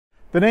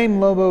The name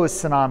Lobo is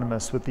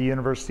synonymous with the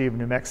University of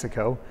New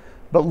Mexico,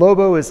 but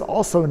Lobo is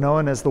also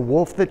known as the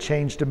wolf that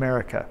changed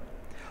America.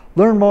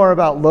 Learn more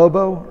about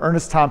Lobo,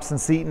 Ernest, Thompson,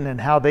 Seton,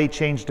 and how they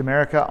changed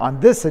America on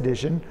this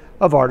edition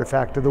of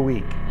Artifact of the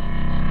Week.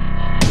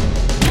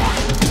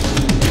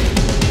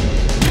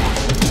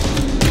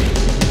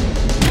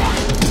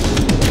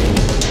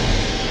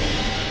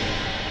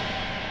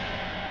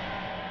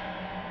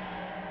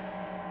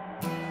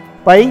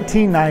 By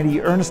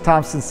 1890, Ernest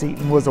Thompson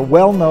Seton was a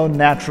well-known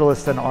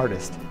naturalist and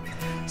artist.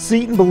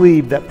 Seton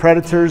believed that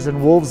predators,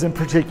 and wolves in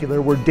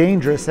particular, were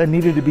dangerous and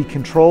needed to be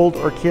controlled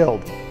or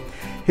killed.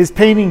 His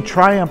painting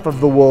Triumph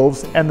of the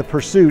Wolves and the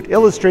Pursuit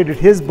illustrated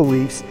his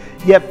beliefs,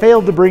 yet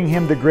failed to bring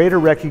him the greater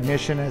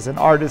recognition as an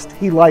artist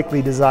he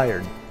likely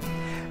desired.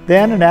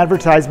 Then an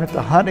advertisement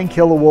to hunt and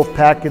kill a wolf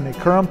pack in the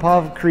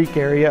Currumpaw Creek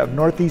area of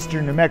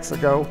northeastern New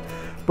Mexico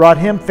brought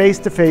him face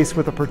to face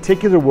with a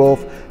particular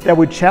wolf that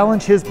would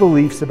challenge his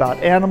beliefs about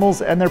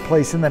animals and their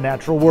place in the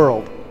natural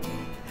world.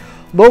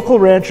 Local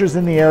ranchers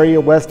in the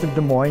area west of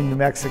Des Moines, New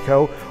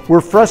Mexico,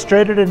 were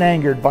frustrated and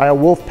angered by a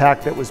wolf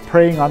pack that was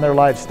preying on their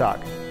livestock.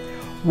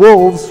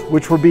 Wolves,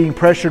 which were being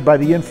pressured by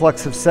the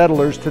influx of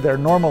settlers to their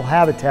normal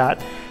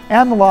habitat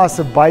and the loss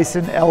of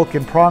bison, elk,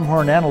 and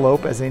pronghorn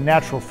antelope as a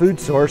natural food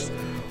source,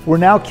 were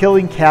now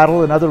killing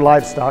cattle and other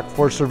livestock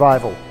for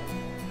survival.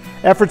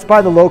 Efforts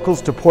by the locals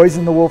to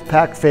poison the wolf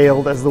pack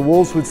failed, as the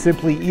wolves would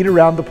simply eat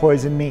around the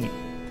poisoned meat.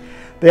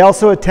 They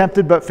also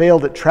attempted but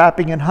failed at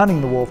trapping and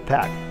hunting the wolf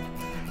pack.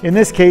 In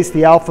this case,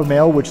 the alpha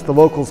male, which the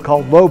locals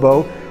called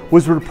Lobo,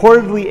 was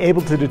reportedly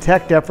able to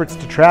detect efforts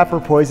to trap or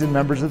poison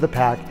members of the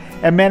pack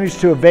and managed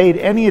to evade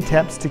any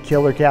attempts to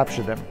kill or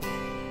capture them.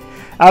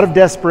 Out of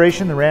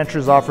desperation, the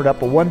ranchers offered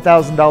up a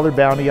 $1,000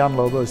 bounty on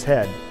Lobo's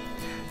head.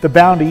 The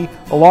bounty,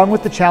 along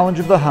with the challenge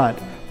of the hunt,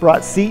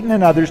 brought Seton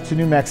and others to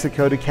New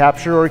Mexico to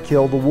capture or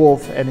kill the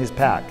wolf and his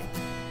pack.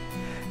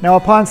 Now,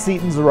 upon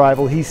Seton's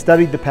arrival, he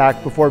studied the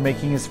pack before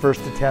making his first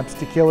attempts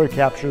to kill or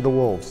capture the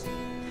wolves.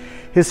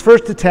 His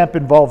first attempt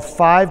involved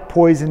 5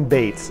 poison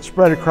baits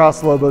spread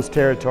across Lobo's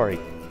territory.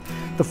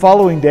 The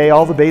following day,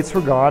 all the baits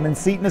were gone, and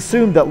Seton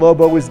assumed that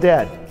Lobo was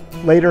dead.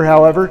 Later,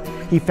 however,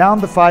 he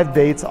found the 5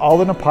 baits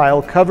all in a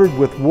pile covered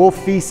with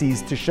wolf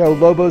feces to show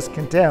Lobo's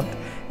contempt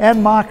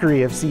and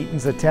mockery of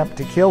Seton's attempt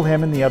to kill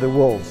him and the other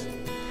wolves.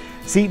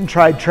 Seton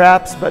tried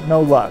traps, but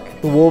no luck.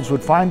 The wolves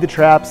would find the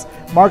traps,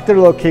 mark their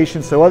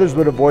location so others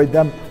would avoid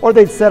them, or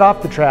they'd set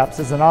off the traps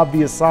as an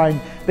obvious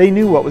sign they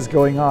knew what was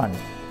going on.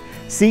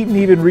 Seton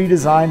even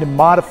redesigned and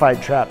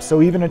modified traps,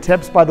 so even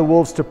attempts by the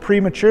wolves to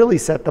prematurely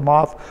set them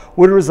off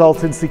would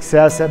result in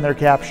success and their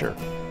capture.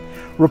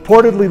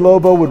 Reportedly,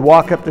 Lobo would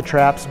walk up the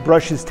traps,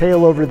 brush his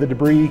tail over the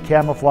debris,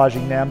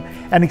 camouflaging them,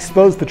 and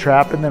expose the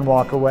trap and then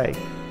walk away.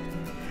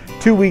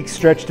 2 weeks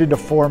stretched into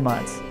 4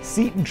 months.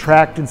 Seton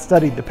tracked and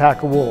studied the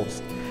pack of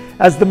wolves.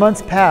 As the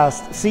months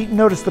passed, Seton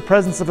noticed the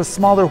presence of a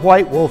smaller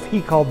white wolf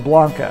he called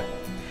Blanca.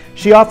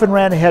 She often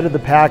ran ahead of the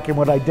pack and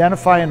would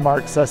identify and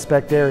mark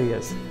suspect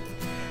areas.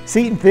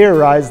 Seton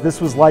theorized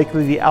this was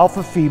likely the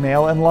alpha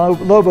female and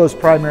Lobo's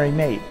primary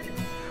mate.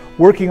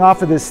 Working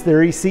off of this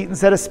theory, Seton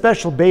set a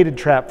special baited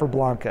trap for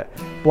Blanca.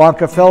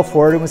 Blanca fell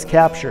for it and was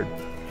captured.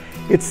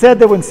 It's said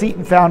that when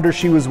Seton found her,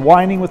 she was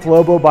whining with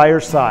Lobo by her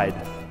side.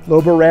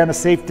 Lobo ran a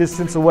safe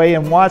distance away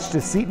and watched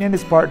as Seton and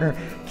his partner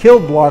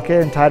killed Blanca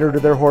and tied her to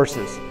their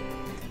horses.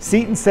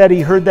 Seton said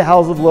he heard the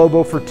howls of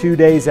Lobo for 2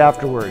 days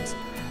afterwards.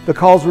 The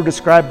calls were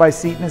described by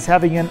Seton as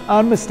having an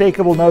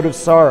unmistakable note of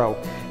sorrow.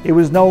 It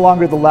was no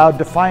longer the loud,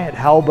 defiant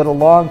howl, but a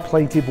long,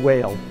 plaintive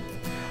wail.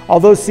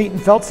 Although Seton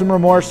felt some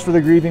remorse for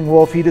the grieving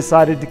wolf, he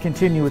decided to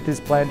continue with his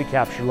plan to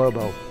capture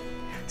Lobo.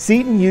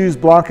 Seton used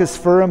Blanca's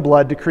fur and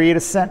blood to create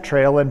a scent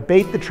trail and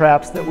bait the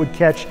traps that would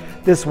catch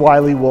this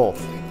wily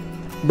wolf.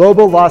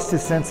 Lobo lost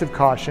his sense of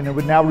caution and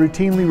would now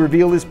routinely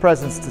reveal his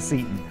presence to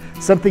Seton,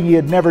 something he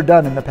had never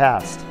done in the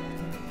past.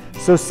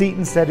 So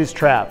Seton set his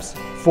traps,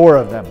 4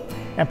 of them,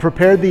 and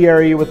prepared the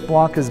area with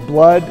Blanca's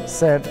blood,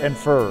 scent, and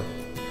fur.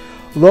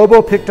 Lobo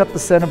picked up the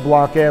scent of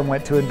Blanca and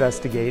went to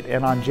investigate,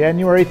 and on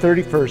January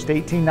 31st,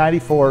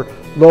 1894,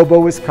 Lobo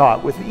was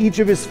caught with each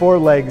of his 4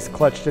 legs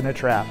clutched in a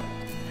trap.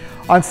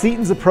 On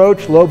Seton's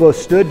approach, Lobo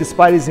stood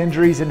despite his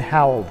injuries and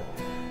howled.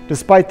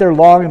 Despite their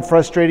long and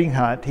frustrating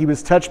hunt, he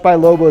was touched by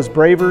Lobo's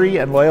bravery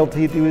and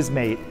loyalty to his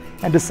mate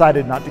and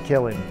decided not to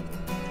kill him.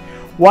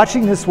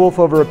 Watching this wolf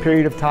over a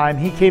period of time,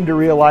 he came to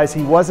realize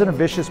he wasn't a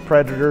vicious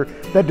predator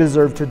that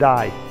deserved to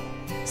die.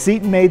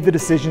 Seton made the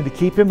decision to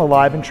keep him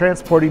alive and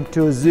transport him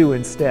to a zoo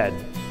instead.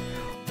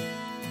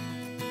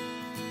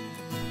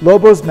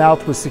 Lobo's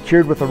mouth was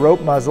secured with a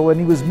rope muzzle, and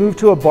he was moved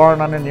to a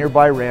barn on a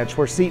nearby ranch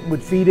where Seton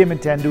would feed him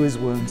and tend to his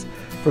wounds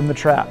from the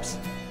traps.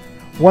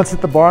 Once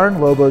at the barn,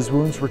 Lobo's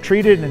wounds were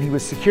treated and he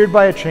was secured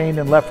by a chain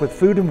and left with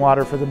food and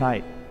water for the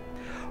night.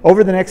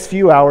 Over the next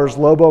few hours,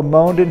 Lobo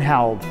moaned and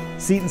howled.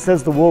 Seton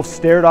says the wolf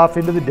stared off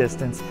into the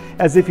distance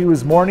as if he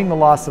was mourning the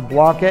loss of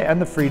Blanca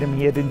and the freedom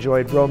he had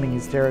enjoyed roaming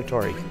his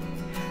territory.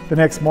 The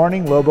next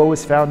morning, Lobo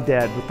was found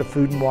dead with the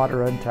food and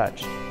water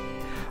untouched.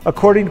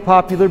 According to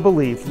popular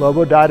belief,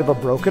 Lobo died of a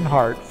broken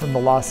heart from the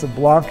loss of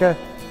Blanca,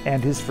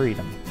 and his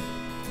freedom.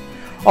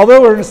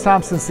 Although Ernest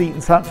Thompson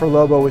Seton's hunt for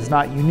Lobo was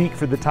not unique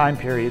for the time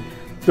period,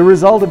 the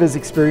result of his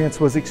experience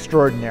was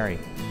extraordinary.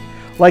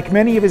 Like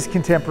many of his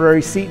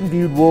contemporaries, Seton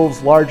viewed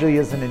wolves largely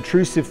as an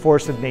intrusive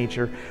force of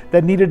nature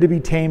that needed to be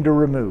tamed or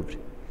removed.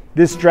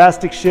 This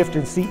drastic shift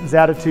in Seton's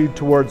attitude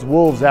towards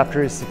wolves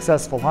after his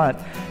successful hunt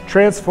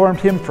transformed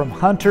him from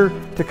hunter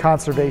to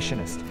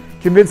conservationist,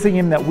 convincing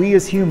him that we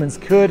as humans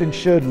could and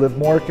should live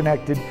more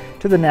connected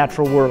to the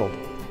natural world.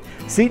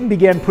 Seton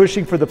began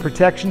pushing for the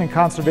protection and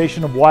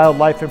conservation of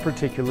wildlife, and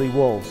particularly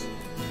wolves.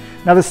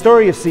 Now, the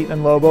story of Seton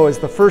and Lobo is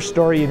the first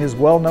story in his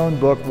well-known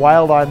book,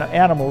 Wild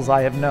Animals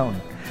I Have Known,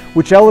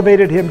 which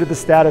elevated him to the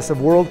status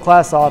of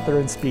world-class author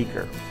and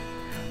speaker.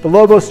 The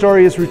Lobo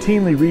story is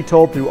routinely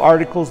retold through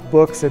articles,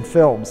 books, and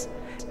films.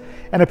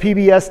 And a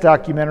PBS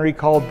documentary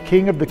called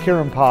King of the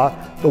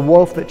Kirimpa, The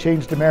Wolf That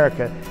Changed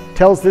America,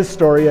 tells this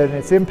story and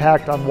its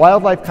impact on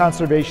wildlife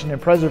conservation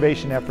and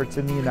preservation efforts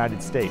in the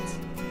United States.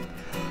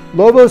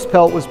 Lobo's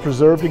pelt was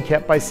preserved and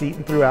kept by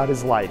Seton throughout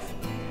his life.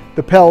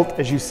 The pelt,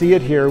 as you see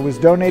it here, was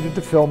donated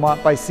to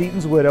Philmont by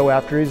Seton's widow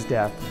after his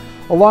death,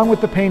 along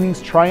with the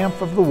paintings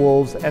Triumph of the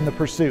Wolves and The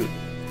Pursuit.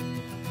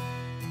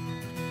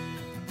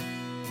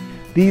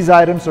 These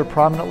items are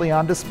prominently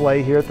on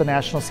display here at the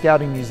National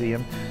Scouting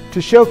Museum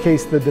to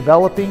showcase the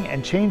developing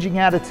and changing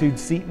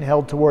attitudes Seton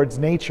held towards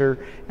nature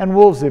and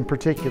wolves in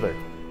particular.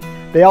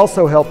 They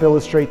also help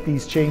illustrate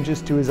these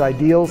changes to his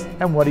ideals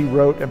and what he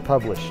wrote and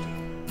published.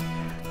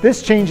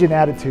 This change in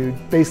attitude,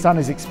 based on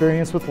his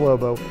experience with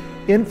Lobo,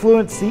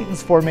 influenced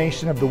Seton's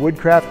formation of the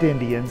Woodcraft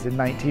Indians in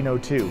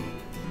 1902,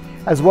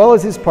 as well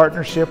as his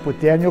partnership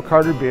with Daniel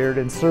Carter Beard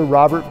and Sir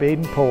Robert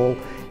Baden-Powell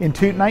in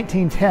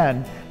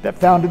 1910 that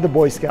founded the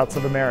Boy Scouts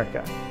of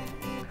America.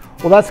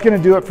 Well, that's going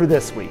to do it for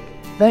this week.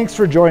 Thanks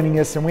for joining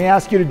us, and we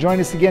ask you to join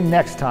us again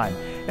next time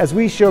as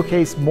we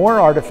showcase more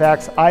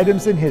artifacts,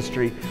 items, and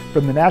history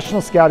from the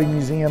National Scouting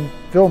Museum,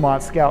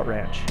 Philmont Scout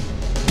Ranch.